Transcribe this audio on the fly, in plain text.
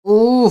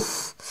ஊஃப்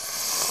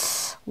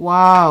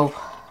wow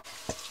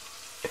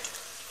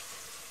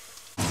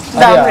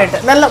இந்த omelette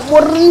நல்லா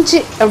பொரிஞ்சு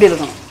அப்படி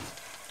இருக்கணும்.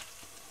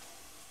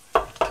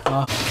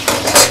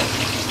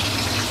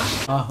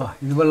 ஆஹா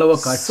இது வல்லவா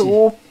காட்சி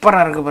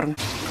சூப்பரா இருக்கு பாருங்க.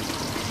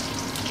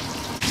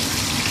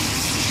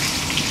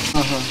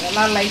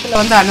 எல்லா லைஃப்ல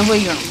வந்து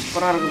அனுபவிக்கணும்.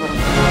 சூப்பரா இருக்கு பாருங்க.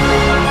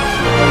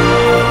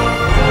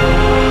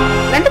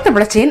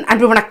 தமிழச்சின்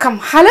அன்பு வணக்கம்.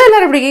 ஹலோ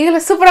எல்லாரும் எப்படி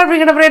இருக்கீங்க? சூப்பராக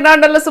இருப்பீங்க.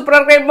 நான் நல்லா சூப்பராக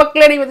இருக்கேன்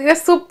மக்களே. நீங்கள்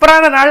பார்த்தீங்கன்னா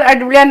சூப்பரான நாள்,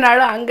 அடிப்படையான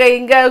நாள். அங்கே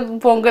இங்கே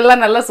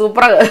பொங்கல்லாம் நல்லா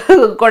சூப்பராக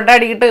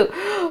கொண்டாடிக்கிட்டு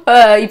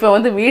இப்போ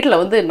வந்து வீட்டில்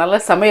வந்து நல்ல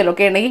சமையல்.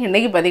 ஓகே,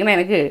 இன்னைக்கு பார்த்தீங்கன்னா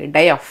எனக்கு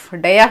டே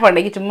ஆஃப்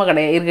அன்னைக்கு சும்மா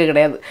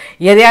கிடையாது.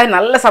 எதையாவது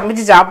நல்லா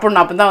சமைச்சு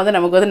சாப்பிடணும். அப்போ தான் வந்து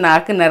நமக்கு வந்து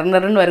நாக்கு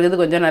நறுன்னு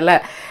வருது, கொஞ்சம் நல்லா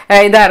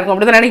இதாக இருக்கும்.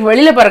 அப்படி தான் அன்றைக்கி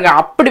வெளியில் பாருங்க,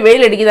 அப்படி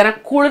வெயில் அடிக்குது. ஆனால்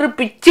குளிர்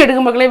பிச்சு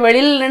எடுக்கும் மக்களே.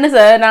 வெளியில்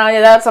நின்று நான்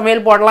ஏதாவது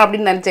சமையல் போடலாம்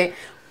அப்படின்னு நினச்சேன்.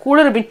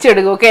 குளிர் பிச்சு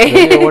எடுக்கு. Okay,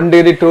 1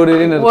 degree 2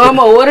 degree.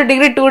 ஆமா, 1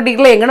 டிகிரி 2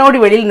 டிகிரில எங்கன ஓடி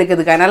வெளியில்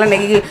நிற்குதுக்கா. அதனால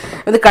இன்னைக்கு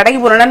வந்து கடைக்கு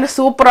போனோம்னா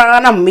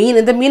சூப்பரான மீன்.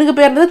 இந்த மீனுக்கு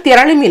பேர் வந்து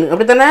திரளி மீன்.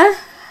 அப்படித்தானே?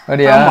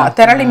 ஆமா,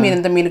 திரளி மீன்.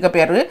 இந்த மீனுக்கு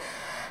பேரு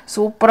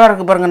சூப்பரா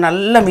இருக்கு பாருங்க.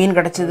 நல்ல மீன்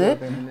கிடைச்சது.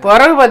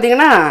 பிறகு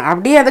பாத்தீங்கன்னா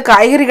அப்படியே அது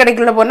காய்கறி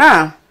கடைக்குள்ள போனா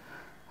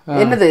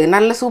என்னது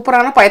நல்ல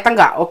சூப்பரான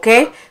பயத்தங்காய். ஓகே,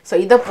 ஸோ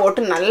இதை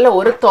போட்டு நல்ல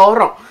ஒரு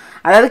தோரம்.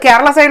 அதாவது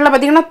கேரளா சைடில்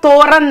பார்த்தீங்கன்னா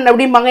தோரன்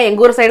அப்படிம்பாங்க.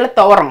 எங்கள் ஊர் சைடில்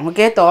தோரம்.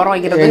 ஓகே, தோரம்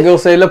வைக்கிறது. எங்கள்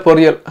ஊர் சைடில்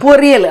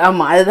பொரியல்.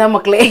 ஆமாம், அதுதான்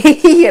மக்களே.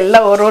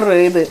 எல்லாம் ஒரு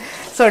இது.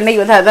 ஸோ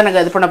இன்னைக்கு வந்து அதுதான்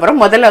நாங்கள் இது பண்ண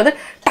போகிறோம். முதல்ல வந்து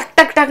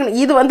டக்குன்னு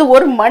இது வந்து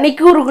 1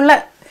 மணிக்கூருக்குள்ளே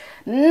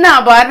என்ன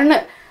பாருன்னு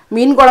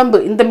மீன் குழம்பு.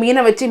 இந்த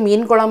மீனை வச்சு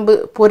மீன் குழம்பு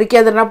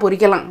பொரிக்காதுன்னா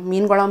பொரிக்கலாம்.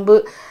 மீன் குழம்பு,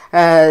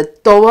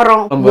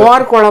 துவரம்,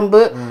 மோர்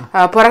குழம்பு.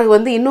 பிறகு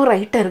வந்து இன்னொரு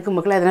ஐட்டம் இருக்கு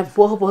மக்களே. அதை நான்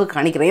போக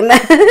காணிக்கிறேன். என்ன?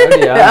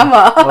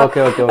 ஆமா,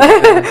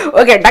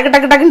 ஓகே,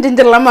 டக்குன்னு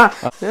செஞ்சிடலாமா?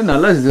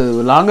 நல்லா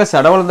லாங்கா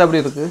சடவளம்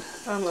அப்படி இருக்கு.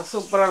 ஆமா,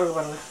 சூப்பரா இருக்கு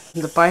பாருங்க.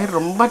 இந்த பயிர்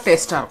ரொம்ப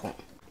டேஸ்டா இருக்கும்.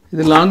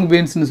 இது லாங்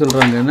பீன்ஸ்னு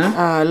சொல்றாங்க. என்ன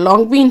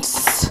லாங் பீன்ஸ்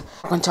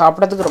கொஞ்சம்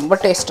சாப்பிட்றதுக்கு ரொம்ப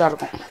டேஸ்டா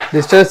இருக்கும்.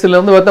 டிஸ்டன்ஸ்ல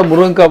இருந்து பார்த்தா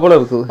முருங்கைக்காய்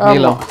போல இருக்கு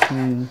நீளம்.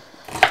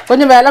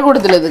 கொஞ்சம் விலை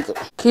கொடுத்துல இதுக்கு.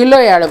 Kilo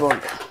 7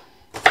 pound.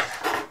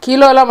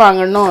 கிலோலாம்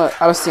வாங்கணும்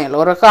அவசியம் இல்லை.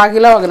 ஒரு 1/4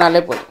 கிலோ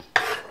வாங்கினாலே போதும்.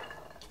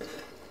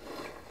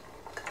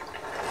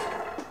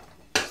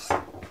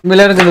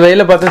 உண்மையில எனக்கு இந்த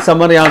வெயில பார்த்து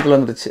சம்மர் ஞாபகத்துல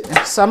வந்துருச்சு.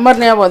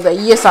 சம்மர் ஞாபகம் வந்து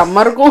ஐயா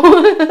சம்மருக்கும்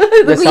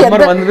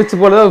சம்மர் வந்துருச்சு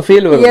போலதான்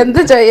ஃபீல்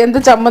வருது.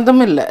 எந்த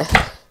சம்மந்தமும் இல்லை.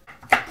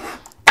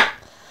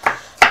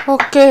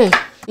 ஓகே,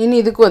 இனி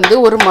இதுக்கு வந்து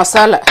ஒரு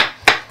மசாலா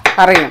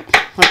அரையணும்.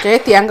 ஓகே,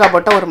 தேங்காய்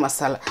போட்ட ஒரு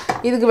மசாலா.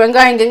 இதுக்கு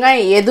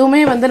வெங்காயம்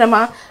எதுவுமே வந்து நம்ம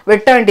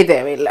வெட்ட வேண்டிய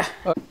தேவையில்லை.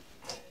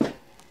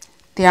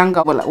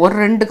 தேங்காய் போல் ஒரு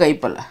 2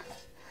 கைப்போல்,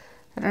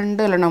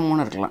 2 இல்லைன்னா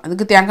 3 இருக்கலாம்.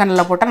 அதுக்கு தேங்காய்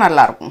நல்லா போட்டால்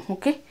நல்லாயிருக்கும்.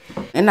 ஓகே,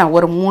 என்ன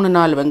ஒரு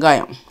 3-4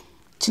 வெங்காயம்,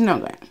 சின்ன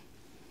வெங்காயம்,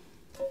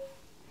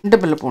 2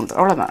 பல்லு பூண்டு,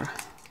 அவ்வளோதான்.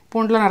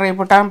 பூண்டில் நிறைய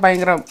போட்டால்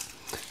பயங்கர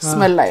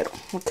ஸ்மெல் ஆயிரும்.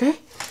 ஓகே,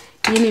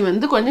 இனி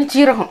வந்து கொஞ்சம்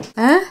சீரகம்.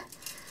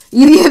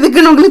 இது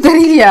எதுக்குன்னு உங்களுக்கு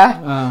தெரியலையா?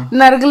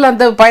 இன்னும் இருக்குல்ல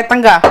அந்த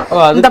பயத்தங்காய்,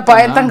 இந்த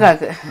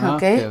பயத்தங்காய்க்கு.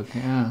 ஓகே,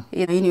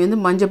 இனி வந்து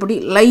மஞ்சப்பொடி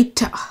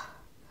லைட்டா.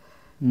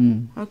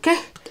 ஓகே,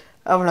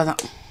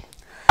 அவ்வளோதான்.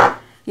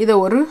 இதை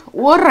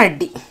ஒரு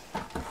அடி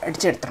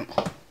அடிச்சு எடுத்துடணும்.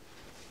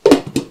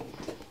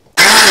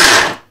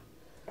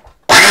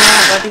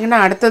 பார்த்தீங்கன்னா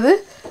அடுத்தது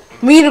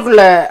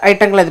மீனுக்குள்ள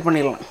ஐட்டங்களை இது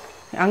பண்ணிடலாம்.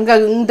 அங்கே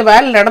இந்த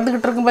வேலை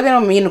நடந்துக்கிட்டு இருக்கும்போதே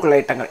நம்ம மீனுக்குள்ள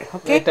ஐட்டங்கள்.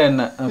 ஓகே,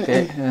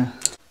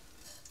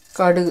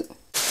 கடுகு,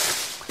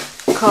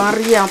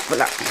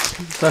 கறியாப்பிலை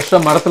ஃப்ரெஷ்ஷாக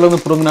மரத்தில்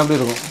வந்து புடுங்கினா அப்படி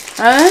இருக்கும்.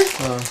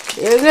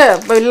 எங்க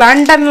இப்போ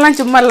லண்டன்லாம்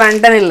சும்மா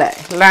லண்டன் இல்லை,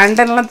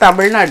 லண்டன்லாம்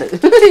தமிழ்நாடு.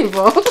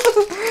 இப்போ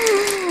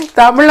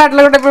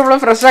தமிழ்நாட்டில் கூட இப்போ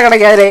இவ்வளோ ஃப்ரெஷ்ஷாக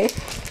கிடைக்காது.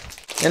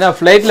 ஏன்னா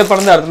ஃப்ளைட்டில்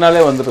பறந்து அடுத்த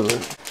நாளே வந்துடுது.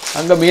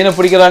 அங்கே மீனை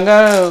பிடிக்கிறாங்க,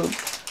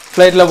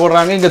 ஃப்ளைட்டில்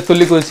போடுறாங்க, இங்கே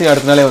துள்ளி குதிச்சு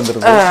அடுத்த நாளே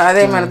வந்துடுது.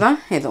 அதே மாதிரி தான்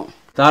எதுவும்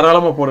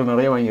தாராளமாக போட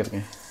நிறைய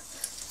வாங்கியிருக்கேன்.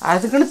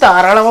 அதுக்குன்னு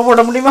தாராளமாக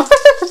போட முடியுமா?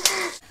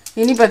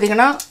 இனி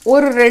பார்த்தீங்கன்னா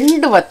ஒரு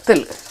 2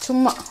 வத்தல்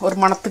சும்மா ஒரு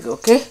மணத்துக்கு.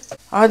 ஓகே,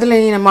 அதில்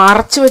நீ நம்ம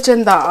அரைச்சி வச்ச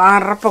இந்த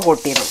அரைப்பை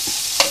கொட்டிடும்.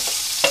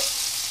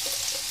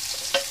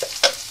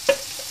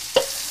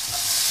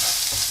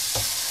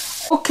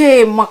 ஓகே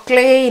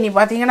மக்களே, இனி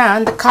பார்த்தீங்கன்னா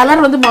இந்த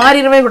கலர் வந்து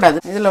மாறிடவே கூடாது.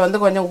 இதில்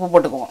வந்து கொஞ்சம் உப்பு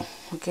போட்டுக்குவோம்.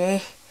 ஓகே,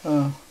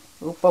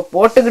 உப்பை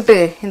போட்டுக்கிட்டு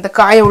இந்த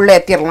காயை உள்ளே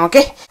ஏற்றிடலாம்.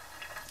 ஓகே,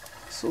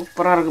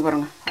 சூப்பராக இருக்குது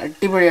பாருங்க.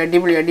 அடிப்பொலி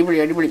அடிப்பொலி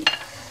அடிப்பொலி அடிப்பொலி.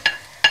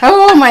 ஓ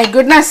மை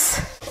குட்னஸ்,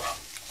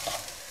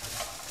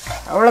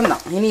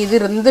 அவ்வளோதான். இனி இது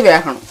இருந்து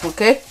வேகணும்.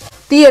 ஓகே,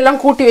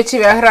 தீயெல்லாம் கூட்டி வச்சு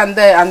வேகிற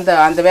அந்த அந்த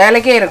அந்த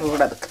வேலைக்கே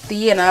இருக்கக்கூடாது.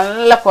 தீயை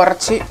நல்லா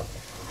குறைச்சி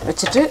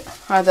வச்சுட்டு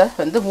அதை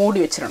வந்து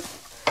மூடி வச்சிடணும்.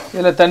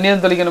 இதில்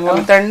தண்ணியும் தெளிக்கணுமா?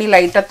 தண்ணி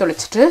லைட்டாக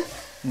தெளிச்சிட்டு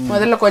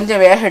முதல்ல கொஞ்சம்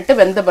வேகட்டு,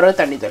 வெந்த பிறகு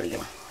தண்ணி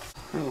தெளிக்கணும்.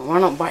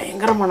 மனம்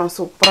பயங்கர மனம்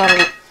சூப்பராக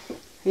இருக்கும்.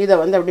 இதை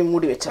வந்து அப்படி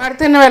மூடி வச்சோம்.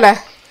 அடுத்து என்ன வேலை?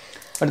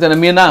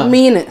 அடுத்து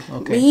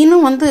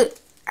மீனும் வந்து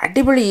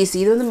அடிப்பொலி ஈஸி.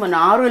 இது வந்து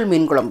நார்வல்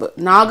மீன் குழம்பு.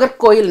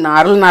 நாகர்கோயில்,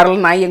 நாரல்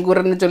நாய் எங்கள்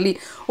ஊர்னு சொல்லி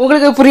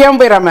உங்களுக்கு புரியாமல்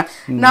போயிடாம,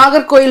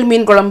 நாகர்கோயில்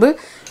மீன் குழம்பு.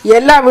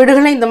 எல்லா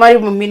வீடுகளும் இந்த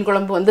மாதிரி மீன்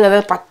குழம்பு வந்து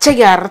அதாவது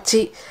பச்சைக்கு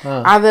அரைச்சி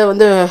அதை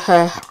வந்து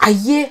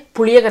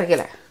புளிய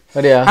கரைக்கல.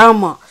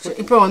 ஆமாம்,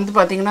 இப்போ வந்து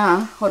பார்த்தீங்கன்னா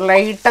ஒரு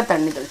லைட்டாக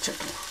தண்ணி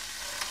தெளிச்சுட்டோம்.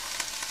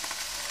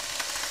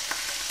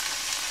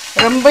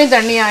 ரொம்ப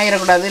தண்ணி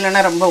ஆயிடக்கூடாது,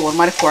 இல்லைன்னா ரொம்ப ஒரு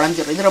மாதிரி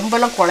குழஞ்சிடும். இது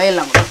ரொம்பலாம்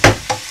குழையலாம்.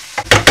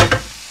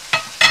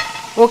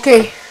 ஓகே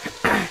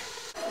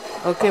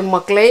ஓகே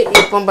மக்களே,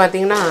 இப்போ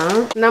பார்த்தீங்கன்னா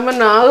நம்ம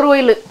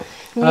நாகர்கோயில்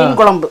மீன்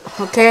குழம்பு.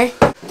 ஓகே,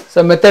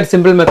 ஸோ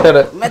சிம்பிள்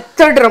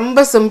மெத்தட்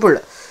ரொம்ப சிம்பிள்.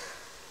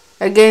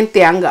 அகெயின்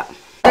தேங்காய்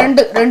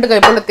ரெண்டு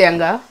கைப்போல்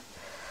தேங்காய்,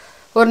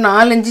 ஒரு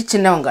 4-5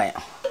 சின்ன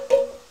வெங்காயம்,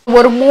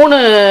 ஒரு 3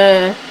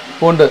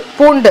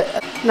 பூண்டு,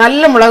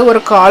 நல்ல மிளகு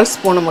ஒரு 1/4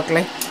 ஸ்பூனு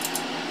மக்களே,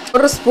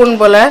 1 ஸ்பூன்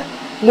போல்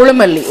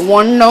முழுமல்லி,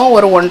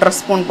 ஒரு 1.5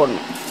 ஸ்பூன்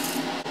போடணும்,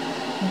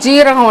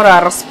 ஜீரகம் ஒரு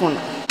 1/2 ஸ்பூன்.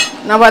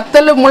 நான்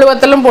முழு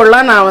வத்தலும்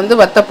போடலாம், நான் வந்து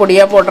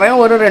வத்தப்பொடியாக போடுறேன்,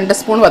 ஒரு 2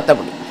 ஸ்பூன்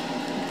வத்தப்பொடி.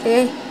 Okay,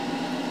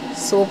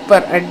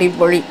 super,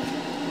 அடிப்பொடி.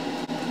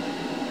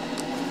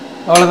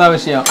 அவ்வளோதான்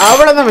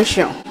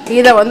விஷயம்.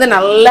 இதை வந்து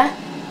நல்லா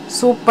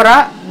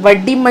சூப்பராக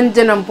வடி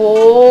மஞ்சனம்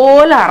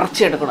போல்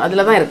அரைச்சி எடுக்கணும்.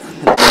 அதில் தான் இருக்கு.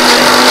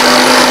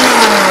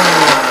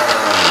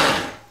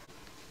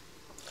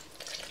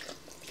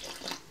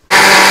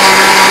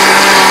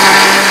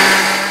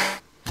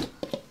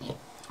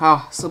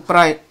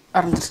 சூப்பராக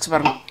அரைஞ்சிருச்சு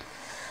பாருங்க.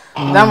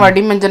 இதான்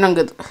வடி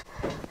மஞ்சனங்குது.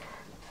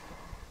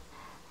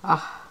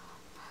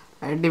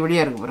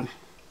 அடிப்படியாக இருக்கு பாருங்க.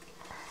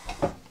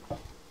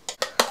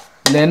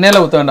 இல்லை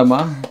எண்ணெயில் ஊற்ற வேண்டாமா?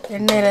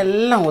 எண்ணெயில்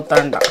எல்லாம் ஊற்ற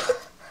வேண்டாம்.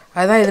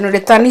 அதுதான்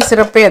இதனுடைய தனி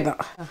சிறப்பே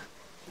தான்.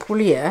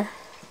 புளியை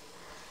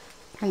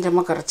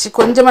கொஞ்சமாக கரைச்சி,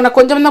 கொஞ்சமாக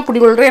தான் புளி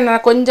விடுறேன்.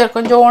 நான்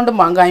கொஞ்சோண்டு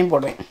மாங்காயும்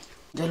போடுவேன்.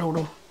 இதில்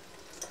விடுவோம்.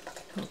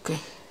 ஓகே,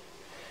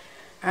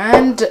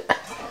 அண்ட்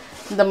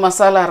இந்த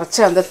மசாலா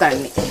அரைச்சி அந்த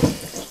தண்ணி.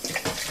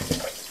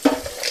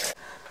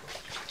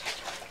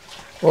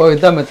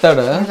 இதுதான்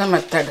மெத்தடு.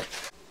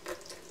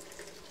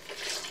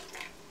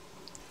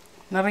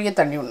 நிறைய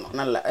தண்ணி விடணும்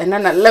நல்லா. ஏன்னா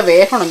நல்லா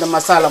வேகணும் இந்த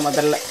மசாலா.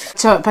 முதல்ல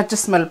பச்சை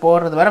ஸ்மெல்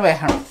போடுறது வரை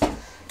வேகணும்.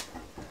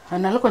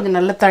 அதனால கொஞ்சம்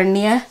நல்ல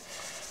தண்ணியை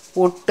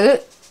போட்டு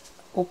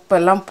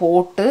உப்பெல்லாம்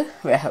போட்டு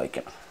வேக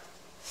வைக்கணும்.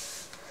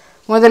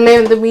 முதல்ல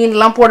வந்து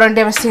மீன்லாம் போட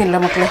வேண்டிய அவசியம்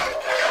இல்லை மக்களே.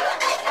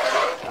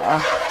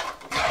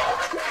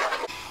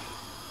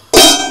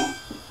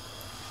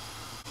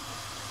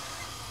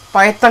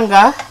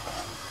 பயத்தங்காய்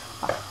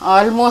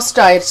ஆல்மோஸ்ட்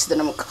ஆயிடுச்சு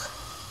நமக்கு.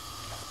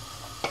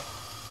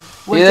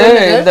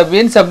 இந்த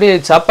பீன்ஸ் அப்படியே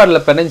சாப்பாடுல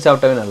பெனஞ்சு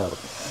சாப்பிட்டாவே நல்லா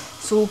இருக்கும்.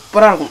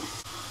 சூப்பரா இருக்கும்.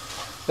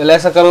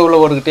 லேசா கருவேப்பிலை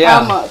போட்டுக்கிட்டே.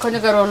 ஆமா,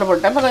 கொஞ்சம் கருவேப்பிலை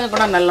போட்டா கொஞ்சம்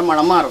கூட நல்ல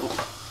மணமா இருக்கும்.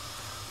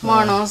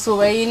 மனம்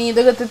சுவை. நீ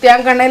இதுக்கு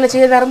தேங்காய் எண்ணெயில்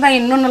செய்யறதா இருந்தால்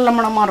இன்னும் நல்ல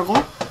மணமா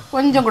இருக்கும்.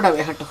 கொஞ்சம் கூட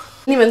வேகட்டும்.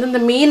 நீ வந்து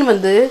இந்த மீன்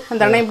வந்து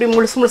அந்த அண்ணன் இப்படி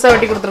முழுசா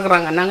வெட்டி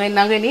கொடுத்துருக்குறாங்க.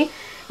 நாங்கள் இனி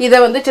இதை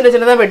வந்து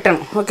சின்னதாக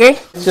வெட்டணும். ஓகே,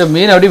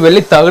 மீன் அப்படியே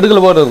வெள்ளி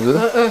தகடுகள் போட இருக்கு.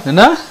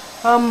 என்ன?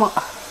 ஆமா,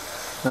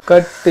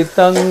 கட்டி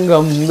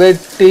தங்கம்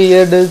வெட்டி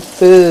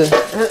எடுத்து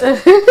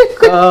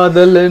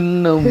காதல்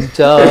என்னும்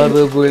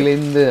சாறு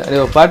புளிந்து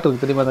பாட்டு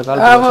இருக்கு தெரியுமா அந்த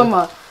காலத்துல?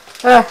 ஆமாமா,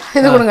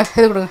 இது கொடுங்க.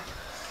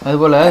 அது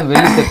போல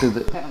வெள்ளி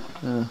தட்டுது.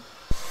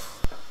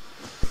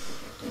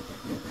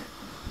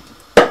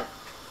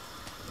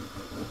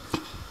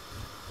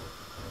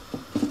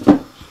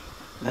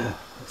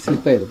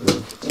 ஸ்லிப்பாயிருக்கு.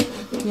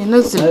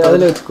 என்ன ஸ்லிப்?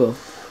 அதில் வச்சுக்கோ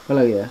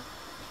பழகையா.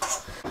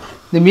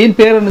 இந்த மீன்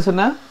பேர் என்ன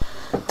சொன்னா?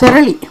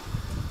 திரளி.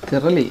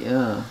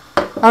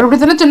 அவர் அப்படி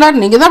தானே சொன்னார்.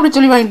 நீங்க தான் அப்படி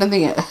சொல்லி வாங்கிட்டு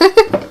வந்தீங்க.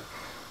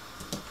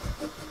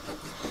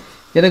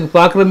 எனக்கு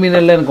பாக்குற மீன்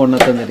எல்லாம் எனக்கு ஒன்னா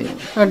தான் தெரியும்.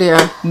 அப்படியா?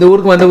 இந்த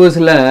ஊருக்கு வந்த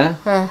புதுசுல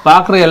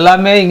பாக்குற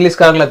எல்லாமே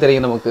இங்கிலீஷ்காரங்களா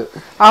தெரியும் நமக்கு.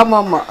 ஆமா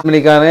ஆமா,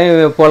 அமெரிக்காரன்,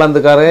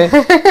 போலந்துக்காரன்,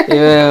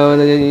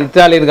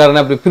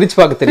 இத்தாலியன்காரன் அப்படி பிரிச்சு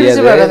பார்க்க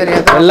தெரியாது.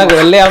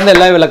 வெள்ளையா வந்து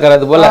எல்லாம் விளக்காரு.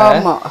 அது போல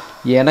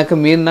எனக்கு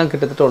மீன்னா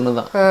கிட்டத்தட்ட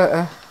ஒண்ணுதான்.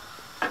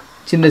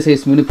 சின்ன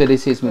சைஸ் மீன், பெரிய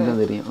சைஸ் மீன்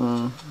தான் தெரியும்.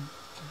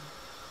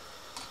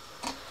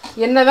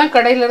 என்னதான்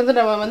கடையில இருந்து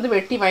நம்ம வந்து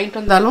வெட்டி வாங்கிட்டு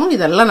வந்தாலும்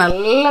இதெல்லாம்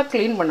நல்லா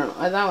க்ளீன் பண்ணணும்.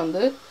 அதுதான்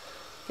வந்து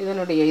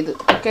இதனுடைய இது.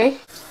 ஓகே,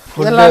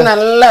 இதெல்லாம்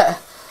நல்ல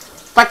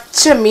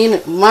பச்சை மீன்,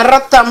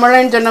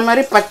 மரத்தமிழன்னு சொன்ன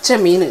மாதிரி பச்சை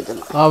மீன்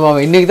இதெல்லாம். ஆமா,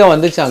 இன்னைக்கு தான்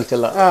வந்துச்சு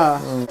ஆக்சுவலா.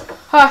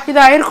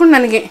 இது ஆயிருக்கும்னு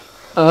நினைக்கிறேன்.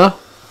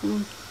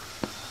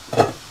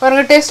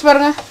 பாருங்க, டேஸ்ட்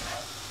பாருங்க.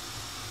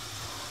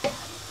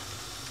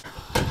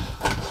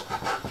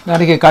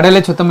 நாளைக்கு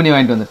கடையில சுத்தம் பண்ணி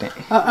வாங்கிட்டு வந்துட்டேன்.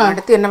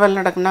 அடுத்து என்ன வேலை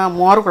நடக்குன்னா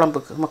மோர்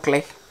குழம்புக்கு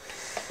மக்களே.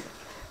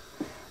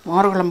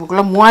 மோர்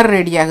குழம்புக்குள்ள மோர்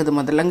ரெடி ஆகுது.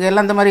 முதல்ல இங்கே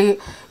எல்லாம் அந்த மாதிரி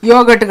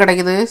யோகட்டு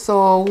கிடைக்குது. ஸோ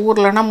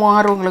ஊர்லன்னா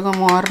மோர், உங்களுக்கு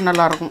மோர்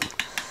நல்லாயிருக்கும்.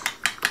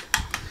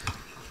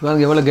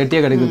 பாருங்க எவ்வளோ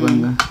கெட்டியாக கிடைக்குது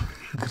பாருங்க.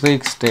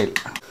 Greek style.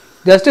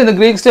 ஜஸ்ட் இந்த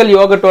கிரீக் ஸ்டைல்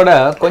யோகட்டோட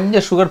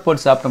கொஞ்சம் சுகர்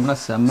போட்டு சாப்பிட்டோம்னா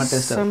செம்ம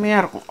டேஸ்ட்,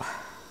 செம்மையாக இருக்கும்.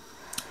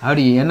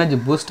 அப்படி எனர்ஜி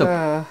பூஸ்டப்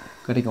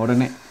கிடைக்கும்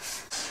உடனே.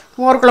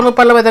 மோர் குழம்பு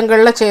பல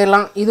விதங்களில்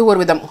செய்யலாம். இது ஒரு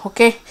விதம்.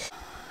 ஓகே,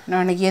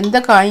 நான் எந்த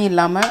காயும்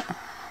இல்லாமல்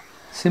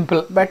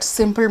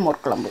சிம்பிள்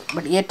மோர் குழம்பு,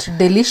 பட் எட்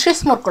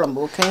டெலிஷியஸ் மோர்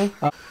குழம்பு. ஓகே,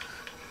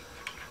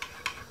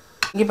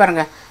 இங்கே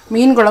பாருங்கள்,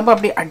 மீன் குழம்பு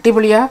அப்படி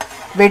அடிப்பொலியாக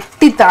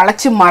வெட்டி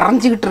தழைச்சி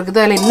மறைஞ்சிக்கிட்டு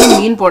இருக்குது. அதில் இன்னும்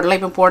மீன் போடலாம்.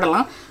 இப்போ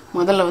போடலாம்.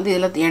 முதல்ல வந்து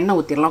இதில் எண்ணெய்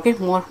ஊற்றிடலாம். ஓகே,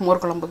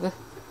 மோர் குழம்புக்கு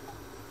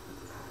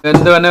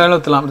எந்த எண்ணெய் வேணாலும்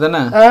ஊற்றலாம்.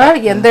 தானே?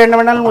 எந்த எண்ணெய்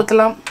வேணாலும்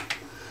ஊற்றலாம்.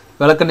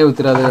 விளக்கெண்ணெய்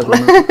ஊற்றிடாது.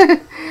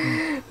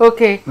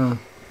 ஓகே,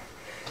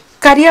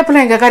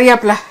 கறியாப்பிலை எங்க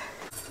கறியாப்பிலை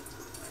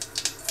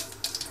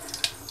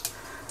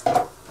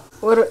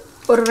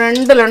ஒரு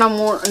 2 இல்லைன்னா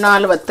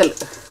 3-4 வத்தல்.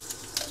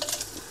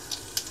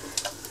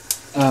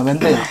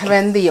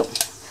 வெந்தயம்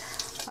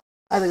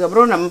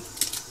அதுக்கப்புறம்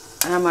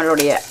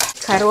நம்மளுடைய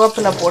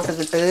கருவேப்பிலை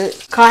போட்டுக்கிட்டு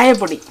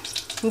காயப்பொடி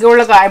இங்கே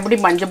உள்ள காயப்பொடி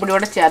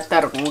மஞ்சப்பொடியோட சேர்த்தா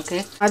இருக்கும். ஓகே,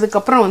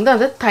 அதுக்கப்புறம் வந்து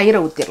அதை தயிரை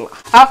ஊற்றிடலாம்.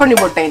 ஆஃப் பண்ணி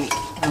போட்டேன் நீ.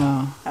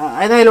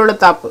 அதுதான் இதில் உள்ள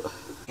தாப்பு.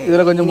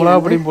 இதில் கொஞ்சம் மிளகா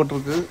பொடியும்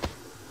போட்டிருக்கு.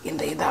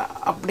 இந்த இதை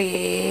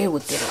அப்படியே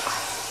ஊற்றிடலாம்.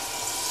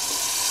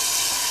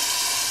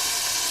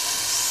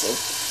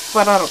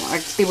 சூப்பராக இருக்கும்,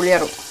 அடிப்பொலியாக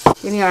இருக்கும்.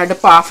 இனி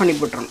அடுப்பை ஆஃப் பண்ணி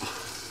போட்டுருணும்.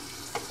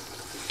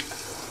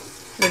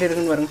 எப்படி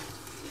இருக்குன்னு பாருங்க,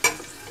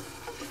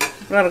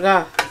 சூப்பராக இருக்கா?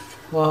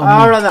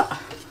 அவ்வளோதான்,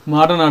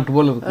 மாடர்ன் ஆட்டு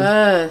போல் இருக்கு.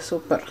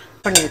 சூப்பர்.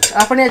 பண்ணியாச்சு,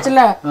 ஆஃப்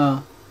பண்ணியாச்சுல்ல.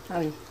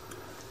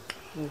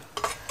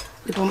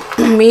 இப்போ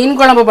மீன்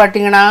குழம்பு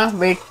பார்த்தீங்கன்னா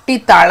வெட்டி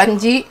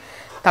தளைஞ்சி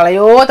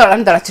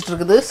தலைன்னு தழைச்சிட்டு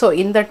இருக்குது. ஸோ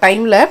இந்த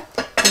டைமில்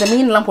இந்த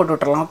மீன்லாம் போட்டு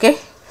விட்டுறலாம். ஓகே,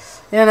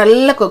 ஏன்னா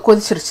நல்லா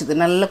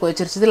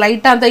கொதிச்சிருச்சுது.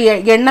 லைட்டாக அந்த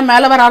எண்ணெய்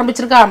மேலே வர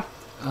ஆரம்பிச்சிருக்கா?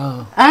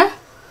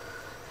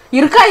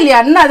 இருக்கா இல்லையா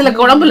அண்ணா? அதில்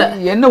குழம்புல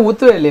எண்ணெய்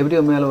ஊற்றவே இல்லை,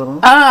 எப்படியோ மேலே வரும்.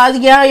 அது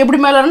எப்படி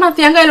மேலே வரும்னா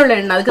தேங்காயில் உள்ள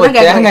எண்ணெய். அதுக்கு தான்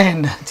தேங்காய்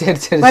எண்ணெய்.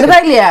 சரி வருதா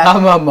இல்லையா?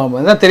 ஆமாம்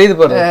அதான் தெரியுது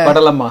பாரு,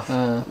 படலம்மா.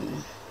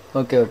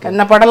 ஓகே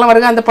என்ன படலம்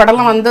வருது? அந்த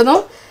படலம்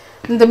வந்ததும்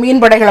இந்த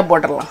மீன் படைகளை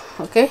போட்டுடலாம்.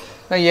 ஓகே,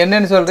 நான்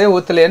என்னன்னு சொல்கிறேன்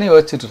ஊற்றலையான்னு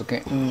யோசிச்சுட்டு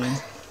இருக்கேன்.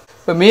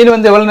 இப்போ மீன்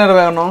வந்து எவ்வளோ நேரம்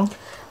வேகணும்?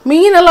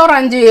 மீன் எல்லாம் ஒரு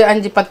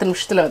 5-10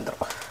 நிமிஷத்தில்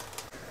வந்துடும்.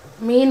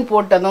 மீன்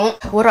போட்டதும்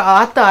ஒரு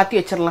ஆற்றி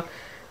வச்சிடலாம்.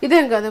 இது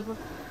எங்கே? அது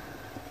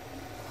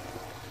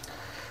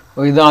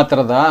இதுதான்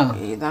ஆத்துறதா?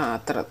 இதுதான்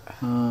ஆத்துறது.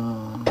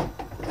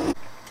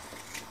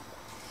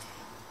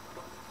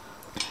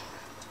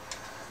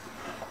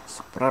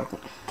 சூப்பராக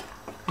இருக்கும்.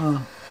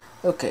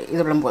 ஓகே,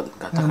 இது போதும்.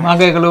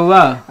 மாங்காய்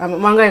கழுவா?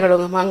 ஆமாம், மாங்காய்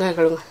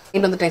கழுவுங்க.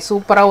 இது வந்துட்டேன்.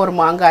 சூப்பராக ஒரு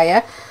மாங்காயை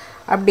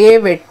அப்படியே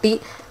வெட்டி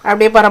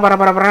அப்படியே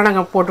பரபரன்னு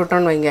நாங்கள்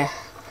போட்டுவிட்டோன்னு வைங்க,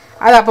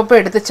 அது அப்பப்போ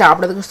எடுத்து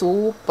சாப்பிட்றதுக்கு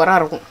சூப்பராக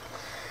இருக்கும்.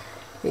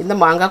 இந்த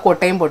மாங்காய்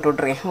கொட்டையும் போட்டு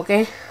விட்றேன். ஓகே,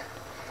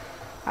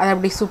 அதை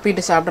அப்படி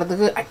சுப்பிட்டு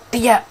சாப்பிட்றதுக்கு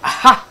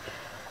அட்டியாக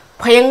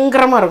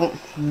பயங்கரமாக இருக்கும்.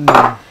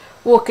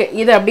 ஓகே,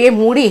 இதை அப்படியே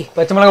மூடி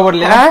பச்சை மிளகா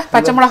போடலையா?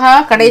 பச்சை மிளகா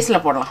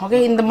கடைசியில் போடலாம். ஓகே,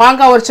 இந்த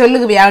மாங்காய் ஒரு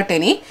சொல்லுக்கு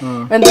வேகட்டேனி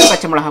வந்து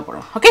பச்சை மிளகா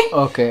போடலாம். Okay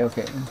okay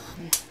okay.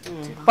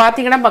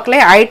 பார்த்தீங்கன்னா மக்களே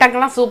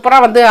ஐட்டங்கள்லாம்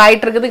சூப்பராக வந்து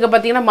ஆயிட்டு இருக்குது. இங்கே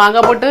பார்த்தீங்கன்னா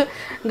மாங்காய் போட்டு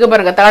இங்கே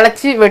பாருங்க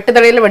தழைச்சி வெட்டு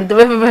தலையில்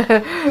வெந்துட்டு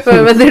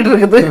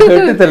இருக்குது.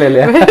 வெட்டு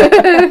தலையில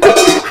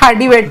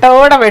அடி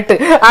வெட்டோட வெட்டு.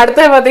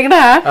 அடுத்தது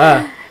பார்த்தீங்கன்னா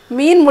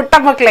மீன் முட்டை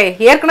மக்களே.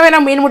 ஏற்கனவே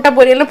நான் மீன் முட்டை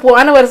பொரியல்னு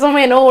போன வருஷமே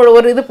என்ன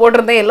ஒரு இது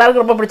போட்டிருந்தேன்,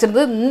 எல்லாருக்கும் ரொம்ப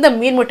பிடிச்சிருந்தது. இந்த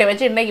மீன் முட்டை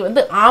வச்சு இன்னைக்கு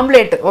வந்து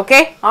ஆம்லேட். ஓகே,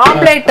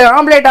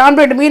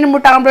 ஆம்லேட் மீன்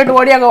முட்டை ஆம்லேட்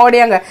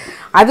ஓடியாங்க.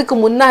 அதுக்கு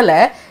முன்னால்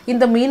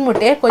இந்த மீன்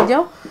முட்டையை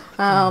கொஞ்சம்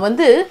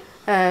வந்து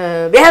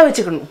வேக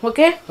வச்சுக்கணும்.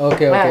 ஓகே,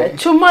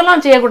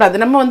 சும்மாலாம் செய்யக்கூடாது.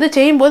 நம்ம வந்து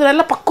செய்யும்போது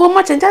நல்லா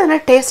பக்குவமாக செஞ்சால் அது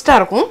நல்லா டேஸ்ட்டாக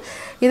இருக்கும்.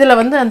 இதில்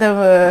வந்து அந்த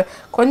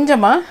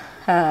கொஞ்சமாக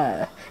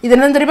இது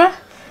என்ன தெரியுமா?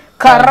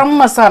 கரம்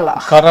மசாலா.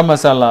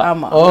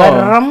 ஆமா,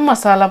 கரம்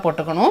மசாலா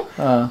போட்டுக்கணும்.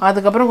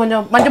 அதுக்கப்புறம்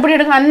கொஞ்சம் மஞ்சப்பொடி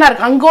எடுக்க. அண்ணா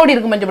இருக்கு, அங்கோடி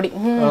இருக்கு மஞ்சப்பொடி.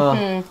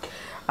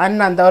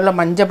 அண்ணா அந்த உள்ள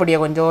மஞ்சப்பொடியை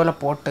கொஞ்சம்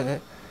போட்டு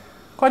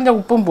கொஞ்சம்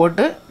உப்பும்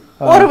போட்டு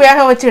ஒரு வேக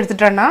வச்சு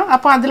எடுத்துட்டோன்னா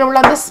அப்போ அதில்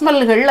உள்ள அந்த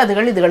ஸ்மெல்கள்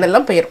இதுகள்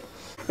எல்லாம் போயிடும்.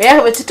 வேக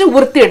வச்சுட்டு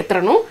உறுத்தி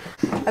எடுத்துடணும்.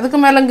 அதுக்கு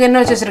மேலே இங்கே என்ன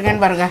வச்சு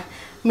வச்சுருக்கேன்னு பாருங்கள்.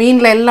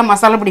 மீனில் எல்லாம்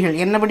மசாலா பொடிகள்,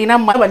 என்ன பொடினா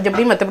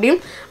மஞ்சப்பொடியும்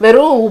மற்றபடியும்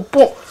வெறும்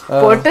உப்பும்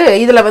போட்டு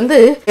இதில் வந்து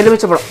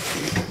எலுமிச்சப்பழம்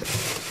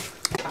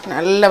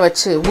நல்லா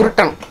வச்சு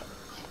உருட்டணும்.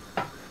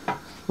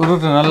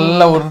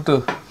 நல்லா உருட்டு.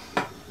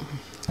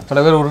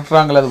 பல பேர்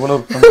உருட்டுறாங்களே, அது போல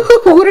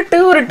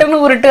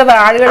உருட்டு அதை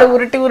ஆளுகளை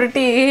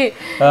உருட்டி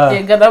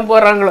எங்க தான்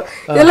போறாங்களோ.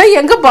 இதெல்லாம்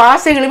எங்க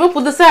பாஷைகளுமே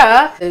புதுசா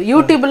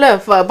யூடியூப்ல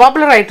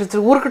பாப்புலர்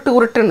ஆயிட்டு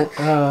உருட்டுன்னு.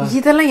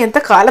 இதெல்லாம்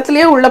எந்த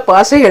காலத்திலயே உள்ள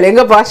பாஷைகள்,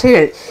 எங்க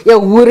பாஷைகள்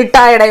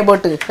உருட்டா இடைய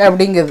போட்டு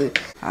அப்படிங்கிறது.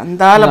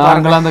 அந்த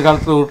அந்த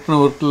காலத்துல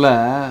உருட்டுல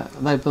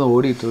அதான் இப்பதான்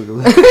ஓடிட்டு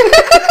இருக்குது.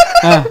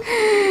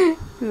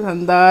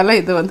 அந்த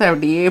இது வந்து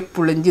அப்படியே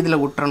புழிஞ்சு இதுல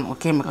விட்டுறணும்.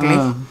 ஓகே மக்களே,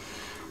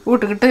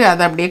 விட்டுக்கிட்டு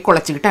அதை அப்படியே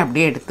குழச்சிக்கிட்டு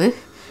அப்படியே எடுத்து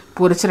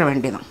பொரிச்சிட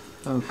வேண்டியதான்.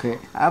 ஓகே,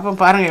 அப்போ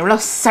பாருங்க எவ்வளோ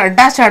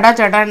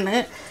சடான்னு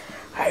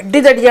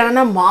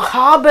அடிதடியான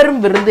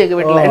மகாபெரும் விருந்து எங்கள்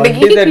வீட்டில்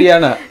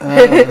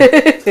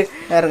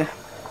பாருங்க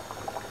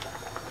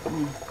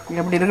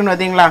எப்படி இருக்குன்னு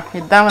பார்த்தீங்களா?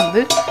 இதுதான்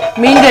வந்து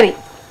மீன்கறி.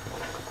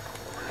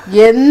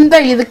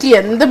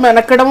 எந்த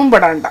மெனக்கிடமும்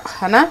படாண்டாம்.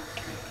 ஆனால்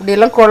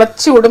இப்படியெல்லாம்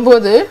குழச்சி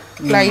விடும்போது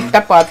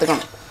லைட்டாக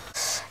பார்த்துக்கணும்.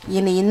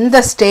 இனி இந்த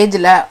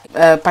ஸ்டேஜில்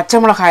பச்சை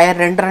மிளகாயை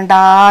 2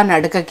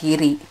 நடுக்க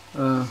கீறி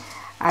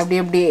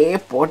அப்படியே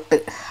போட்டு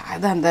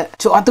அது அந்த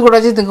சோத்து கூட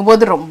வச்சு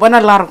திங்கும்போது ரொம்ப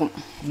நல்லாயிருக்கும்.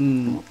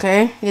 ஓகே,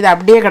 இது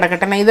அப்படியே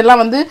கிடக்கட்டேன்.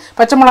 இதெல்லாம் வந்து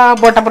பச்சை மிளகா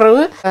போட்ட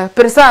பிறகு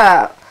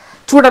பெருசாக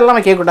சூடெல்லாம்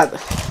வைக்கக்கூடாது.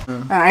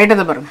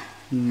 ஐட்டத்தை பாருங்கள்.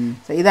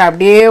 இதை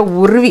அப்படியே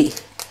உருவி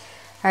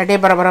அப்படியே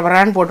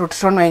பரபரன்னு போட்டு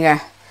விட்டுட்டோன்னு வைங்க,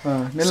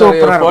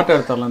 சூப்பராக போட்டோ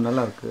எடுத்துடலாம்.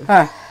 நல்லா இருக்கு.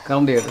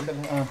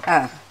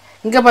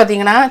 இங்கே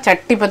பார்த்தீங்கன்னா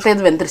சட்டி பற்ற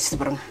இது வெந்துருச்சு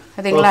பாருங்க.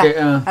 பார்த்தீங்களா?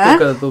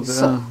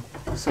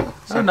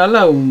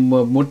 நல்லா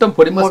முட்டை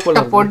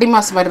பொடி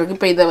மாஸ் மாதிரி இருக்கு.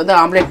 இப்போ இதை வந்து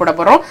ஆம்லேட் போட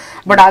போகிறோம்.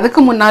 பட் அதுக்கு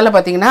முன்னால்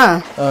பார்த்தீங்கன்னா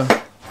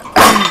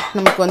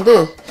நமக்கு வந்து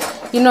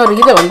இன்னொரு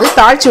இதை வந்து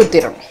தாளிச்சு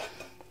ஊற்றிடணும்.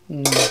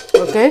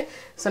 ஓகே,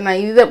 ஸோ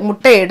நான் இதை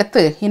முட்டையை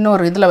எடுத்து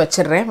இன்னொரு இதில்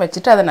வச்சிடுறேன்.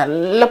 வச்சுட்டு அதை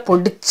நல்லா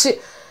பொடிச்சு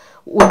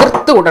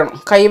உதிர்த்து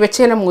விடணும். கை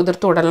வச்சே நம்ம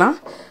உதிர்த்து விடலாம்.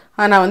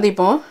 ஆனால் வந்து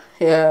இப்போ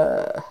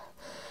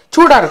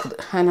சூடாக இருக்குது,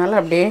 அதனால்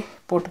அப்படியே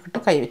போட்டுக்கிட்டு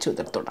கை வச்சு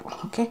உதிர்த்து விடலாம்.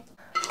 ஓகே,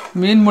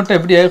 மீன் முட்டை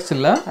எப்படி ஆயிடுச்சு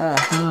இல்லை?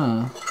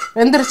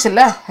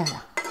 வெந்துருச்சுல்ல.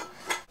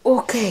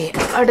 ஓகே,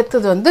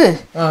 அடுத்தது வந்து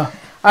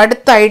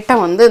அடுத்த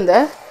ஐட்டம் வந்து இந்த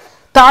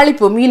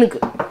தாளிப்பு. மீனுக்கு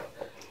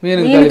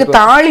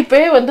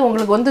தாளிப்பே வந்து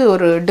உங்களுக்கு வந்து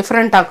ஒரு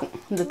டிஃப்ரெண்ட் ஆகும்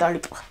இந்த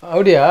தாளிப்பு.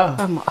 அப்படியா?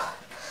 ஆமாம்.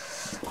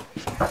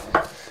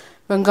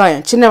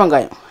 வெங்காயம், சின்ன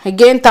வெங்காயம்.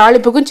 எகெயின்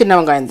தாளிப்புக்கும் சின்ன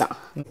வெங்காயம் தான்.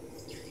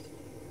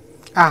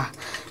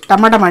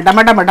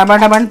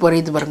 டமாட்டமான்னு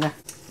பொரியுது பாருங்க.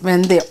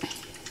 வெந்தயம்,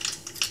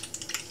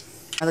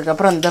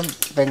 அதுக்கப்புறம் இந்த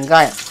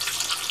வெங்காயம்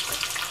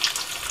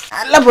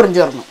நல்லா பொரிஞ்சு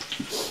வரணும்.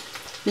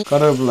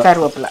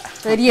 கருவேப்பிலை,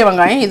 பெரிய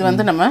வெங்காயம். இது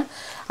வந்து நம்ம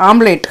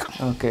ஆம்லேட்.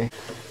 ஓகே,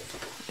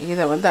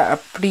 இதை வந்து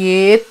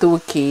அப்படியே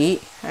தூக்கி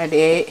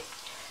அப்படியே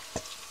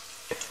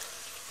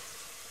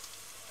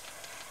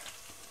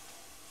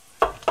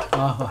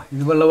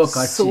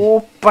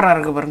சூப்பராக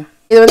இருக்கு பாருங்க.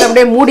 இது வந்து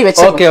அப்படியே மூடி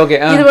வச்சு.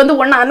 இது வந்து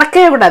ஒன்று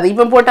அணக்கவே கூடாது.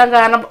 இப்போ போட்டாங்க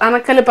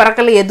அணக்கல்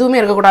பறக்கல் எதுவுமே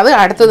இருக்கக்கூடாது.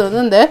 அடுத்தது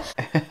வந்து இந்த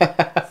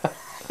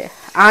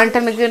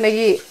ஆண்டனுக்கு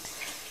இன்னைக்கு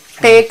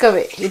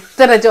டேக்அவே,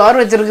 இத்தனை சோறு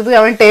வச்சிருக்குது,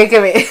 அவன்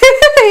டேக்அவே.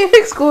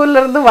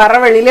 ஸ்கூல்ல இருந்து வர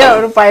வழியிலே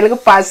அவன் பையனுக்கு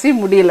பசி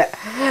முடியல,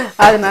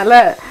 அதனால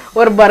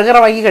ஒரு பர்கரை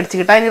வாங்கி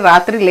கடிச்சுக்கிட்டா. இனி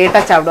ராத்திரி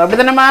லேட்டாக சாப்பிடும். அப்படி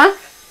தானேம்மா?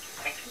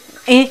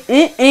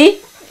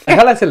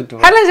 ஹலோ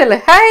சொல்லு.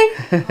 ஹாய்.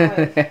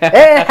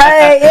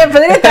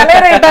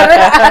 தலைவராயிட்டாரு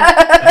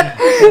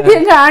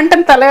எங்க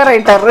ஆண்டன்,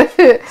 தலைவராயிட்டாரு.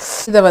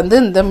 இதை வந்து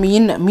இந்த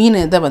மீன்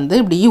இதை வந்து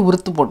இப்படி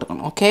உறுத்து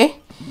போட்டுக்கணும். ஓகே,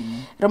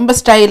 ரொம்ப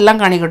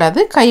ஸ்டைல்லாம் காணிக்கூடாது.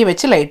 கையை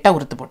வச்சு லைட்டாக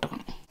உறுத்து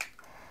போட்டுக்கணும்.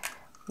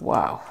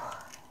 வாவ்,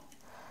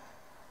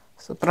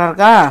 சூப்பராக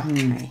இருக்கா?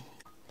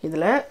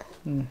 இதில்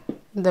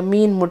இந்த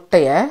மீன்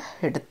முட்டையை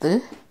எடுத்து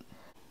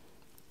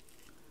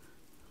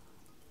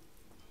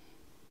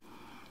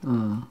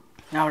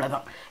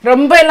அவ்வளோதான்.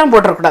 ரொம்ப எல்லாம்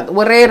போட்டுறக்கூடாது.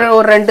 ஒரு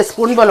 2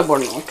 ஸ்பூன் போல்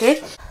போடணும். ஓகே,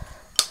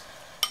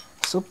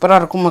 சூப்பராக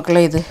இருக்கும்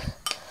மக்களே. இது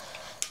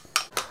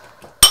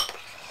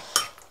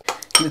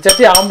இந்த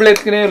சட்னி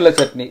ஆம்லேட்க்குனே உள்ள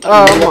சட்னி,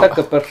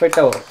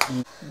 பெர்ஃபெக்டாக வரும்.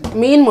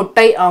 மீன்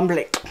முட்டை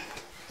ஆம்லேட்.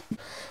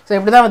 ஸோ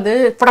இப்படி தான் வந்து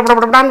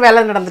படப்படப்படான்னு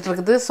வேலை நடந்துட்டு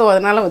இருக்குது. ஸோ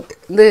அதனால்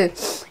வந்து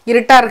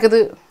இருட்டாக இருக்குது,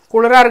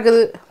 குளிராக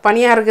இருக்குது,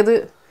 பனியாக இருக்குது,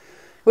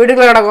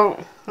 வீட்டுக்குள்ளே கிடக்கும்.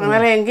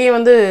 அதனால் எங்கேயும்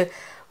வந்து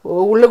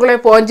உள்ளுக்குள்ளே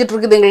போஞ்சிட்டு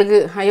இருக்குது எங்களுக்கு.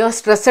 ஐயோ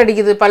ஸ்ட்ரெஸ்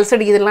அடிக்குது, பல்ஸ்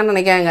அடிக்குதுலாம்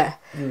நினைக்காங்க.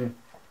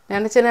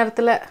 நினச்ச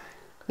நேரத்தில்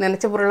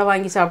நினச்ச பொருளை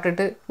வாங்கி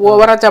சாப்பிட்டுட்டு,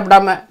 ஓவராக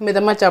சாப்பிடாம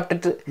மிதமாக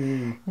சாப்பிட்டுட்டு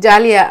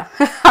ஜாலியாக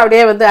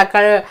அப்படியே வந்து அக்கா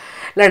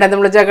நடந்து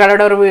முடிச்ச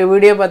அக்காளோட ஒரு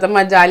வீடியோ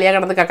பார்த்தோமா, ஜாலியாக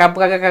கிடந்து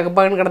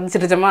கக்கப்பான்னு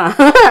கிடந்துச்சிருச்சோமா.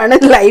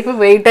 ஆனால் லைஃபு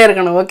வெயிட்டாக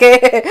இருக்கணும். ஓகே,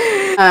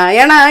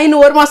 ஏன்னா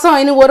இன்னும் 1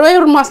 மாதம், இன்னும்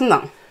ஒரு மாதம்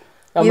தான்.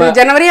 இது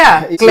ஜனவரியா?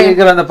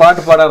 அந்த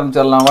பாட்டு பாட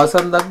ஆரம்பிச்சிடலாம்.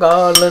 வசந்த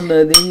கால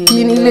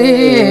நதியிலே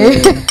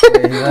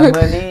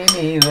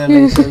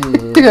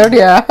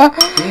அப்படியா?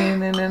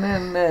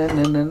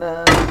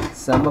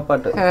 செம்ம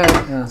பாட்டு.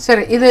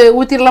 சரி, இது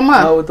ஊத்திடலாமா?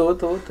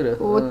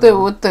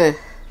 ஊத்து.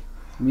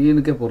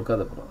 மீனுக்கே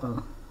பொறுக்காத அப்புறம்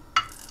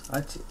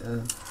ஆச்சு.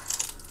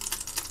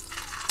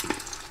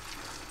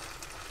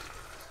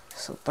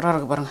 சூப்பராக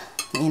இருக்கு பாருங்க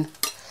மீன்.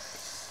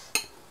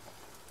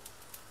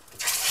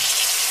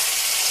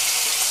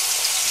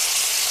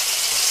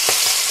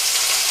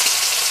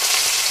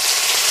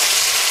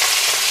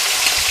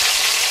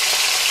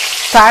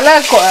 தலை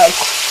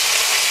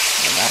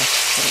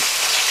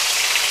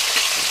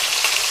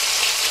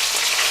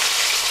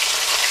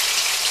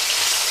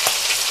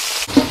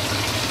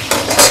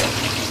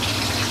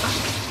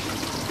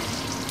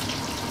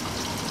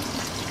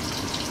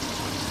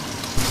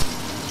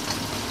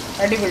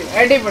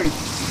அடிபொழி.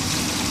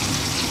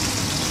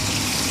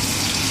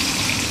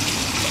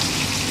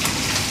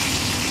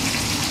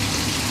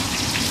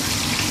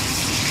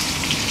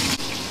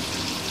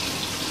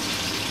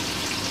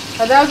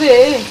 அதாவது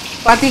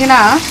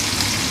பார்த்தீங்கன்னா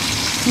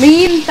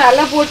மீன்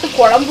தலை போட்டு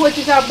குழம்பு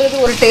வச்சு சாப்பிடுறது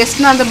ஒரு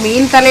டேஸ்ட்னா, அந்த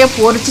மீன் தலையை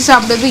பொரிச்சு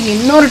சாப்பிடுறது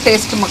இன்னொரு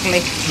டேஸ்ட்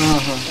மக்களே.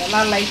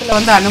 எல்லாம் லைஃப்பில்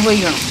வந்து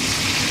அனுபவிக்கணும்.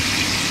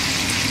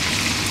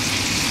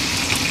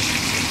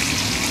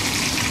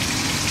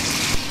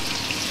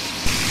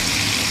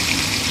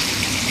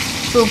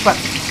 சூப்பர்.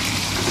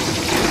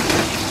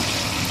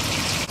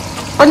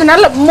 கொஞ்சம்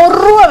நல்ல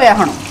மொருவா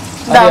வேகணும்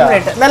இந்த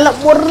ஆம்லேட். நல்ல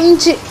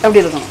மொரிஞ்சு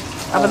அப்படி இருக்கணும்.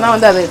 அப்போ தான்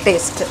வந்து அது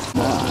டேஸ்ட்டு.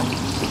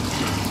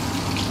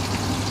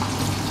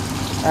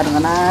 பாருங்க,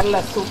 நல்லா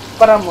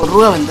சூப்பராக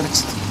மொருவா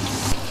வந்துருச்சு.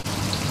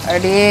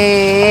 அப்படியே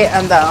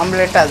அந்த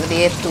ஆம்லேட்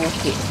அதுலேயே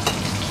தூக்கி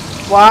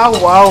வாவ்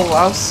வாவ்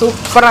வாவ்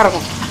சூப்பராக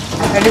இருக்கும்.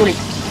 அடிப்பொலி.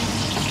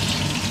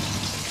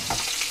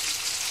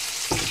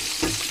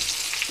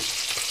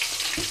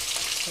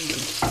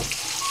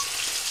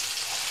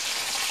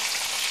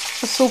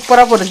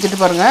 சூப்பராக பொரிஞ்சிட்டு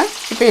பாருங்க.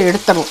 இப்போ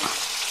எடுத்துடலாம்.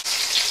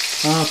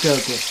 Okay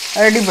okay.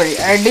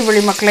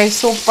 அடிப்பொலி மக்களே,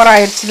 சூப்பராக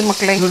ஆயிடுச்சு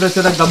மக்களே.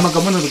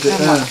 கம்மன்னு இருக்கு.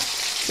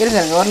 இருங்க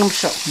ஒரு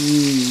நிமிஷம்.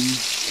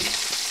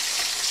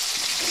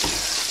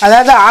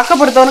 அதாவது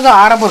ஆக்கப்படுத்தவனுக்கு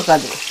ஆற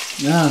பொறுக்காது.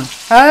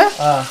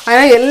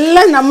 ஆனால்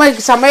எல்லாம் நம்ம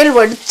சமையல்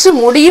வடித்து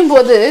முடியும்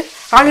போது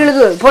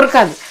ஆளுகளுக்கு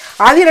பொறுக்காது.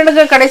 பாதி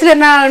நடுங்க கடைசியில்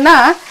என்ன ஆகுன்னா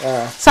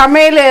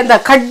சமையல் அந்த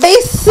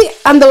கடைசி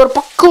அந்த ஒரு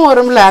பக்குவம்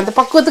வரும்ல அந்த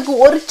பக்குவத்துக்கு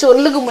ஒரு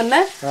சொல்லுக்கு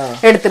முன்ன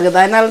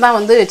எடுத்துருக்குது. அதனால தான்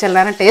வந்து சில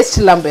நேரம் டேஸ்ட்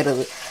இல்லாமல்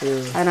போயிருது.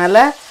 அதனால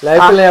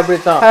லைஃப்ல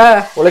அப்படித்தான்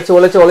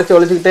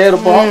உழைச்சிக்கிட்டே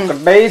இருப்போம்.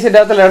 கடைசி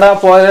நேரத்தில் எடா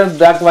போய்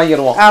பேக்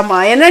வாங்கிடுவோம். ஆமா,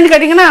 என்னன்னு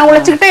கேட்டீங்கன்னா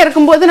உழைச்சிக்கிட்டே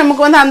இருக்கும்போது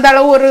நமக்கு வந்து அந்த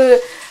அளவு ஒரு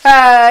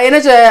என்ன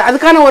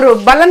அதுக்கான ஒரு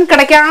பலன்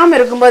கிடைக்காம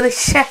இருக்கும்போது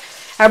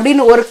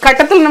அப்படின்னு ஒரு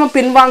கட்டத்தில் நம்ம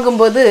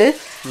பின்வாங்கும் போது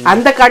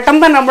அந்த கட்டம்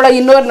தான் நம்மள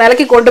இன்னொரு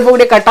நிலைக்கு கொண்டு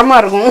போகக்கூடிய கட்டமா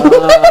இருக்கும்.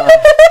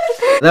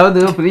 அதாவது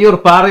பெரிய ஒரு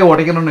பாறையை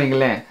உடைக்கணும்னு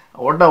வைங்களேன்,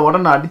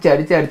 உடனே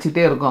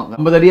அடிச்சுட்டே இருக்கும்.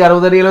 50 அடி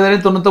 60 அடி 70 அடி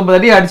 99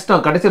 அடி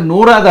அடிச்சிட்டோம். கடைசி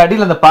 100வது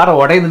அடியில் அந்த பாறை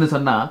உடையுதுன்னு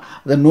சொன்னா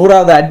அந்த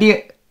 100வது அடி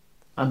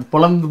அந்த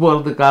புலந்து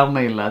போறதுக்கு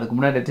காரணம் இல்லை, அதுக்கு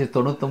முன்னாடி அடிச்சு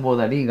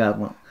 99 அடியும்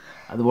காரணம்.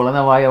 அது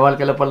போலதான்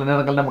வாழ்க்கையில பல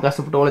நேரங்கள் நம்ம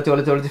கஷ்டப்பட்டு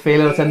உழைச்சு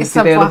ஃபெயிலியர்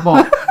சந்திச்சுட்டே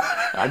இருப்போம்.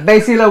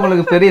 கடைசியில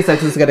உங்களுக்கு பெரிய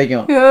சக்சஸ்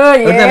கிடைக்கும்.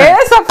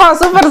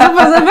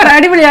 சூப்பர்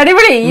அடிபொலி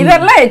அடிபொலி.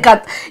 இதெல்லாம்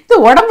இது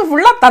உடம்பு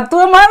ஃபுல்லா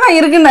தத்துவமா தான்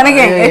இருக்குன்னு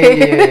நினைக்கிறேன்.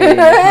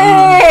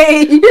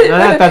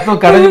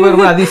 தத்துவம் கடைஞ்சு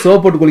போயிருக்கும். அதையும்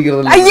சோப் போட்டு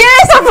குளிக்கிறது. ஐயே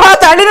சப்பா,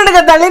 தள்ளி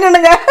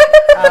நிடுங்க.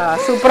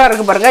 சூப்பரா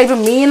இருக்கு பாருங்க. இப்ப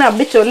மீன்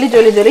அப்படி சொல்லி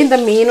இந்த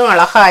மீனும்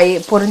அழகா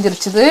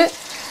பொரிஞ்சிருச்சுது.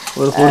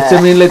 ஒரு பொரிச்ச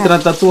மீன்ல இத்தனை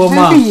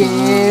தத்துவமா?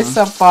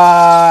 ஏசப்பா,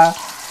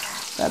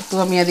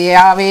 தத்துவம்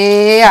எதையாவே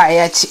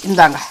ஆயாச்சு.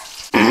 இந்தாங்க.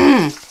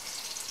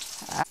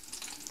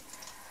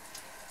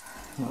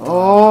 ஓ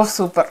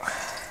சூப்பர்.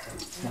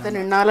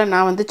 நின்னால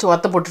நான் வந்து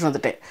சோத்தை போட்டுட்டு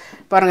வந்துட்டேன்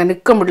பாருங்க,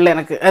 நிற்க முடியல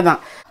எனக்கு.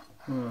 அதுதான்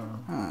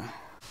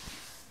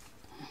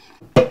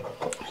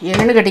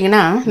என்னன்னு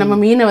கேட்டிங்கன்னா, நம்ம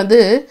மீனை வந்து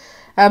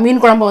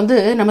மீன் குழம்பு வந்து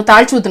நம்ம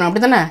தாளிச்சு ஊற்றணும்,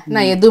 அப்படி தானே?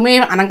 நான் எதுவுமே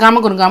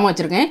அணங்காமல் குறுங்காமல்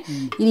வச்சுருக்கேன்.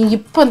 இனி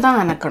இப்போ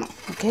தான் அணக்கணும்.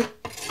 ஓகே,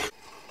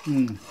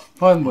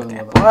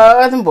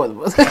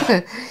 போதும்.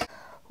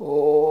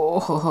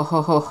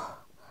 ஓஹோ,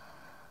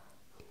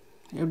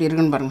 எப்படி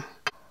இருக்குன்னு பாருங்க.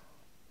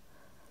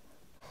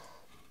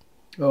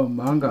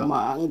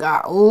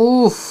 மாங்காய்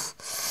ஊஃப்,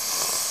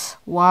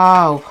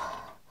 வாவ்.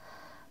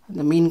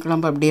 அந்த மீன்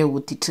குழம்பு அப்படியே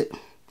ஊற்றிட்டு,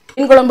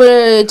 மீன் குழம்பு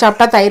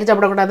சாப்பிட்டா தயிர்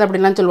சாப்பிடக்கூடாது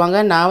அப்படின்லாம்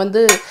சொல்லுவாங்க. நான்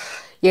வந்து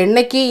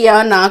என்னைக்கு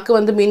என் நாக்கு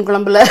வந்து மீன்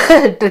குழம்புல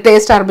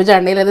டேஸ்ட் ஆரம்பிச்சு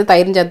அன்னையிலேருந்து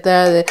தயிர் சத்த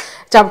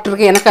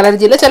சாப்பிட்ருக்கேன். எனக்கு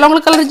அலர்ஜி இல்லை,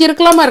 சிலவங்களுக்கு அலர்ஜி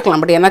இருக்கலாம்,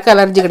 பட் எனக்கு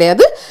அலர்ஜி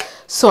கிடையாது.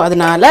 ஸோ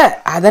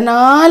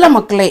அதனால்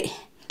மக்களே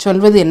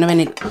சொல்வது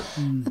என்னவெனில்,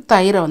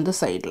 தயிரை வந்து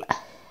சைடில்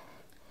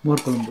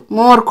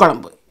மோர்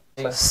குழம்பு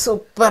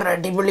சூப்பர்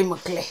அடிபொலி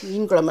மக்களே.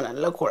 மீன் குழம்பு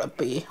நல்லா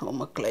குழப்பி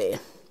மக்களே.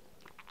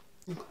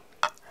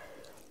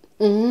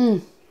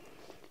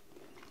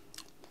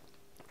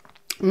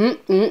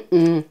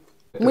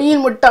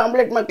 மீன் முட்டை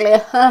ஆம்லெட் மக்களே,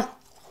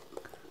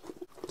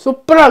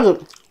 சூப்பராக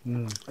இருக்கும்.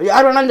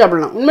 யார் வேணாலும்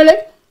சாப்பிடலாம் உண்மையிலே.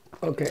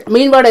 ஓகே,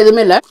 மீன் வாடை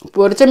எதுவுமே இல்லை.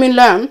 பொரிச்ச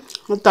மீனில்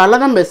தலை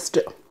தான்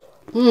பெஸ்ட்டு.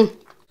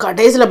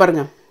 கடைசியில்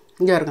பாருங்க,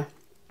 இங்கே பாருங்க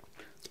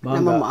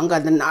நம்ம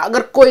மாங்காய், அந்த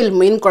நாகர்கோயில்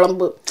மீன்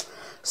குழம்பு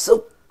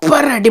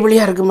சூப்பர்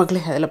அடிபொலியாக இருக்குது மக்களே.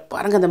 அதில்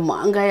பாருங்கள், அந்த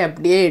மாங்காயை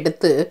அப்படியே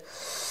எடுத்து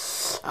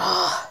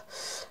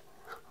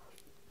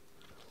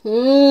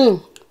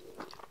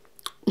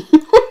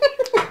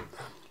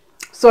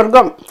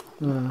சொர்க்கம்.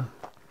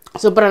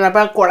 சூப்பராக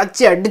நான்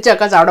குழச்சி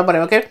அடிச்சாக்கா சாப்பிட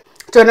போகிறேன். ஓகே,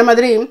 சொன்ன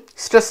மாதிரி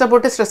ஸ்ட்ரெஸ்ஸை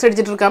போட்டு ஸ்ட்ரெஸ்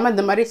அடிச்சுட்டு இருக்காமல்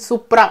இந்த மாதிரி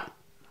சூப்பராக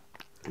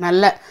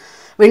நல்ல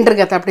விண்டர்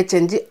கத்தை அப்படி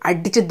செஞ்சு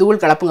அடித்து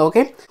தூள் கலப்புங்க.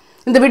 ஓகே,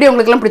 இந்த வீடியோ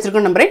உங்களுக்குலாம்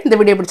பிடிச்சிருக்குன்னு நம்புறேன். இந்த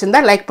வீடியோ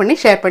பிடிச்சிருந்தா லைக் பண்ணி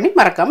ஷேர் பண்ணி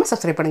மறக்காமல்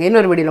சப்ஸ்கிரைப் பண்ணுங்கள்.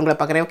 இன்னொரு வீடியோவில் உங்களை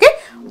பார்க்குறேன். ஓகே,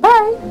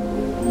 பாய்.